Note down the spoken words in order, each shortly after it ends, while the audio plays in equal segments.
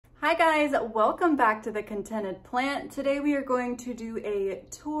Hi guys, welcome back to The Contented Plant. Today we are going to do a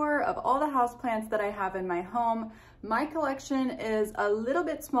tour of all the houseplants that I have in my home. My collection is a little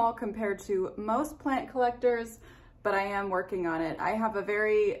bit small compared to most plant collectors, but I am working on it. I have a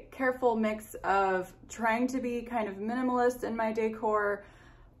very careful mix of trying to be kind of minimalist in my decor,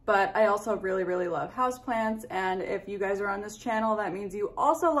 but I also really love houseplants. And if you guys are on this channel, that means you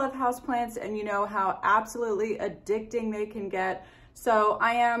also love houseplants and you know how absolutely addicting they can get. So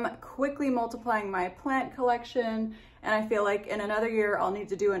I am quickly multiplying my plant collection, and I feel like in another year I'll need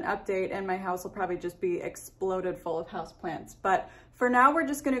to do an update and my house will probably just be exploded full of houseplants. But for now, we're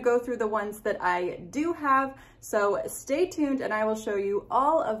just gonna go through the ones that I do have. So stay tuned and I will show you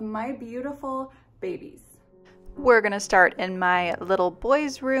all of my beautiful babies. We're gonna start in my little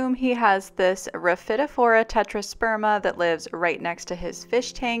boy's room. He has this Rhaphidophora tetrasperma that lives right next to his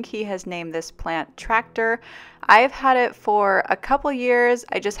fish tank. He has named this plant Tractor. I've had it for a couple years.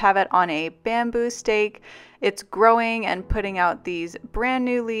 I just have it on a bamboo stake. It's growing and putting out these brand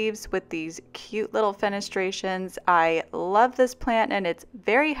new leaves with these cute little fenestrations. I love this plant and it's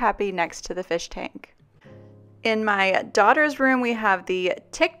very happy next to the fish tank. In my daughter's room, we have the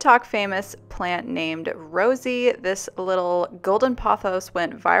TikTok famous plant named Rosie. This little golden pothos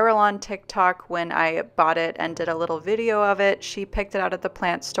went viral on TikTok when I bought it and did a little video of it. She picked it out at the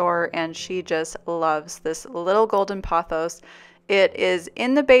plant store and she just loves this little golden pothos. It is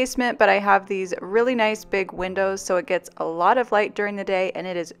in the basement, but I have these really nice big windows so it gets a lot of light during the day and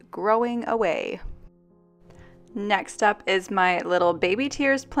it is growing away. Next up is my little baby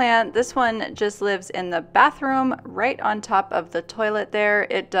tears plant. This one just lives in the bathroom right on top of the toilet there.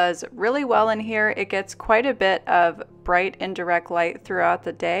 It does really well in here. It gets quite a bit of bright indirect light throughout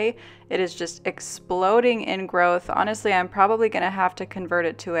the day. It is just exploding in growth. Honestly, I'm probably going to have to convert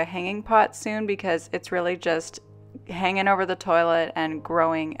it to a hanging pot soon because it's really just hanging over the toilet and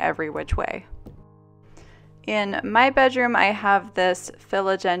growing every which way. In my bedroom, I have this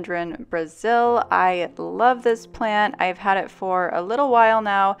Philodendron Brazil. I love this plant. I've had it for a little while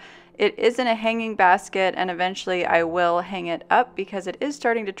now. It is in a hanging basket and eventually I will hang it up because it is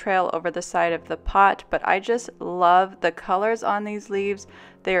starting to trail over the side of the pot, but I just love the colors on these leaves.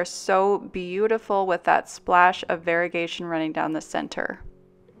 They are so beautiful with that splash of variegation running down the center.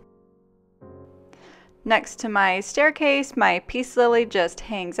 Next to my staircase, my peace lily just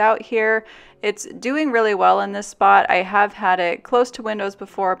hangs out here. It's doing really well in this spot. I have had it close to windows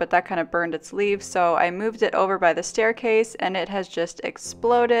before, but that kind of burned its leaves, so I moved it over by the staircase and it has just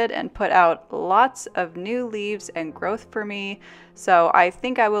exploded and put out lots of new leaves and growth for me. So I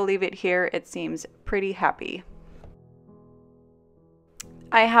think I will leave it here. It seems pretty happy.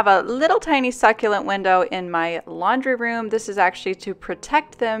 I have a little tiny succulent window in my laundry room. This is actually to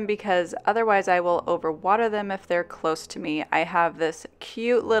protect them because otherwise I will overwater them if they're close to me. I have this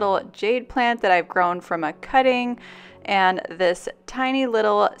cute little jade plant that I've grown from a cutting and this tiny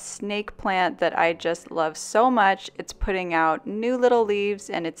little snake plant that I just love so much. It's putting out new little leaves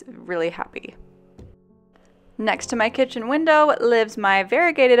and it's really happy. Next to my kitchen window lives my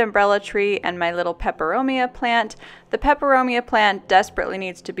variegated umbrella tree and my little peperomia plant. The peperomia plant desperately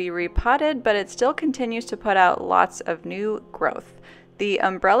needs to be repotted, but it still continues to put out lots of new growth. The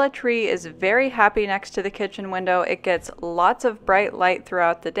umbrella tree is very happy next to the kitchen window. It gets lots of bright light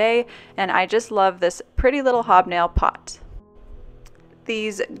throughout the day, and I just love this pretty little hobnail pot.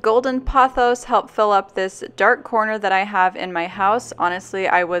 These golden pothos help fill up this dark corner that I have in my house. Honestly,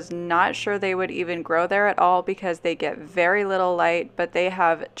 I was not sure they would even grow there at all because they get very little light, but they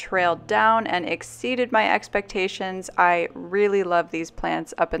have trailed down and exceeded my expectations. I really love these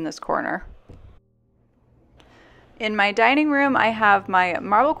plants up in this corner. In my dining room, I have my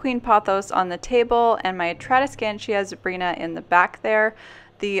Marble Queen pothos on the table and my Tradescantia zebrina in the back there.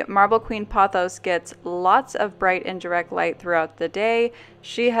 The Marble Queen pothos gets lots of bright indirect light throughout the day.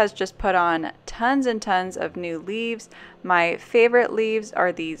 She has just put on tons and tons of new leaves. My favorite leaves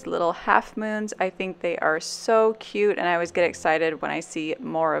are these little half moons. I think they are so cute and I always get excited when I see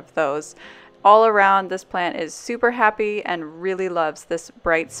more of those. All around, this plant is super happy and really loves this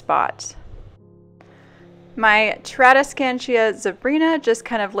bright spot. My Tradescantia zebrina just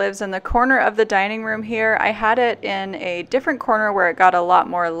kind of lives in the corner of the dining room here. I had it in a different corner where it got a lot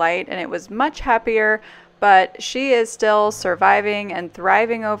more light and it was much happier, but she is still surviving and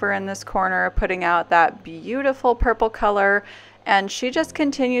thriving over in this corner, putting out that beautiful purple color, and she just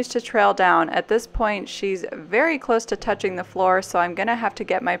continues to trail down. At this point, she's very close to touching the floor, so I'm gonna have to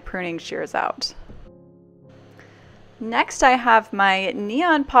get my pruning shears out. Next, I have my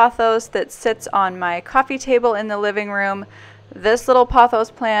neon pothos that sits on my coffee table in the living room. This little pothos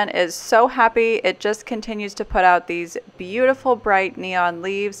plant is so happy. It just continues to put out these beautiful bright neon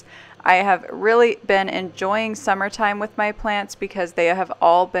leaves. I have really been enjoying summertime with my plants because they have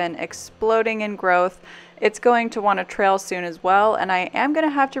all been exploding in growth. It's going to want to trail soon as well, and I am going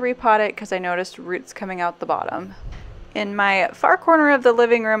to have to repot it because I noticed roots coming out the bottom. In my far corner of the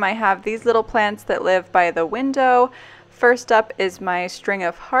living room, I have these little plants that live by the window. First up is my string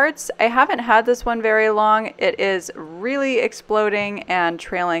of hearts. I haven't had this one very long. It is really exploding and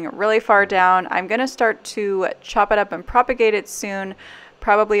trailing really far down. I'm going to start to chop it up and propagate it soon,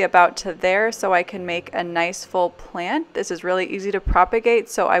 probably about to there, so I can make a nice full plant. This is really easy to propagate,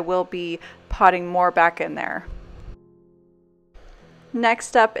 so I will be potting more back in there.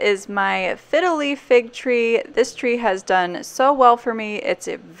 Next up is my fiddle leaf fig tree. This tree has done so well for me. It's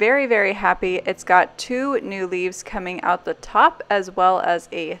very, very happy. It's got 2 new leaves coming out the top as well as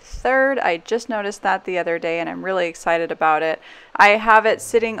a third. I just noticed that the other day and I'm really excited about it. I have it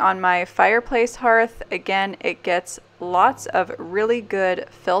sitting on my fireplace hearth. Again, it gets lots of really good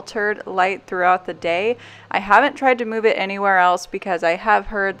filtered light throughout the day. I haven't tried to move it anywhere else because I have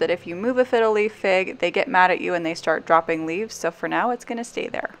heard that if you move a fiddle leaf fig, they get mad at you and they start dropping leaves. So for now, it's going to stay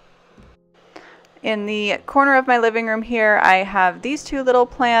there. In the corner of my living room here, I have these 2 little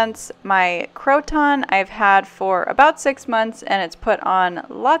plants. My croton I've had for about 6 months and it's put on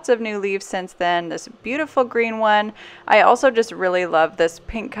lots of new leaves since then. This beautiful green one. I also just really love this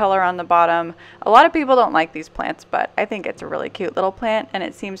pink color on the bottom. A lot of people don't like these plants, but I think it's a really cute little plant and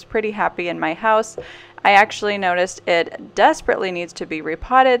it seems pretty happy in my house. I actually noticed it desperately needs to be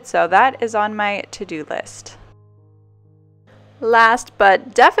repotted, so that is on my to-do list. Last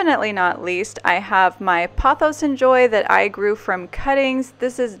but definitely not least, I have my pothos enjoy that I grew from cuttings.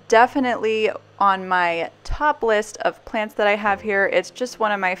 This is definitely on my top list of plants that I have here. It's just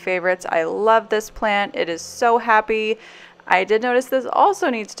one of my favorites. I love this plant. It is so happy. I did notice this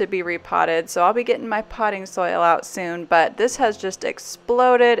also needs to be repotted, so I'll be getting my potting soil out soon, but this has just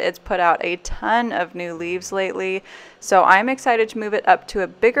exploded. It's put out a ton of new leaves lately, so I'm excited to move it up to a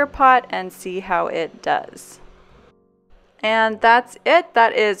bigger pot and see how it does. And that's it.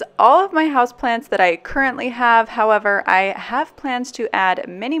 That is all of my houseplants that I currently have. However, I have plans to add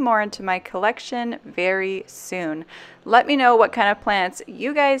many more into my collection very soon. Let me know what kind of plants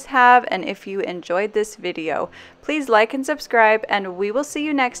you guys have and if you enjoyed this video. Please like and subscribe, and we will see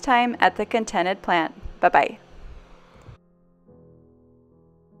you next time at The Contented Plant. Bye-bye.